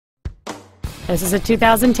This is a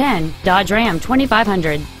 2010 Dodge Ram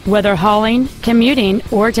 2500. Whether hauling, commuting,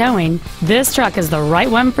 or towing, this truck is the right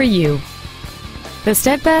one for you. The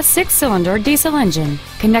steadfast 6-cylinder diesel engine,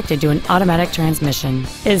 connected to an automatic transmission,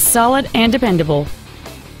 is solid and dependable.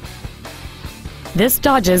 This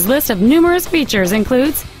Dodge's list of numerous features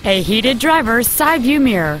includes a heated driver's side view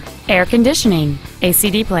mirror, air conditioning, a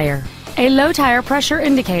CD player, a low tire pressure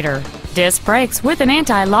indicator, disc brakes with an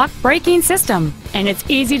anti-lock braking system, and it's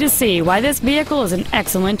easy to see why this vehicle is an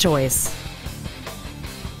excellent choice.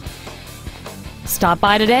 Stop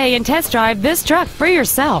by today and test drive this truck for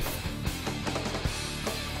yourself.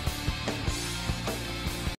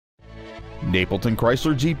 Napleton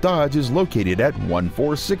Chrysler Jeep Dodge is located at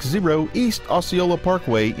 1460 East Osceola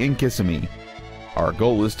Parkway in Kissimmee. Our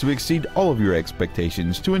goal is to exceed all of your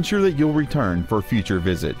expectations to ensure that you'll return for future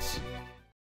visits.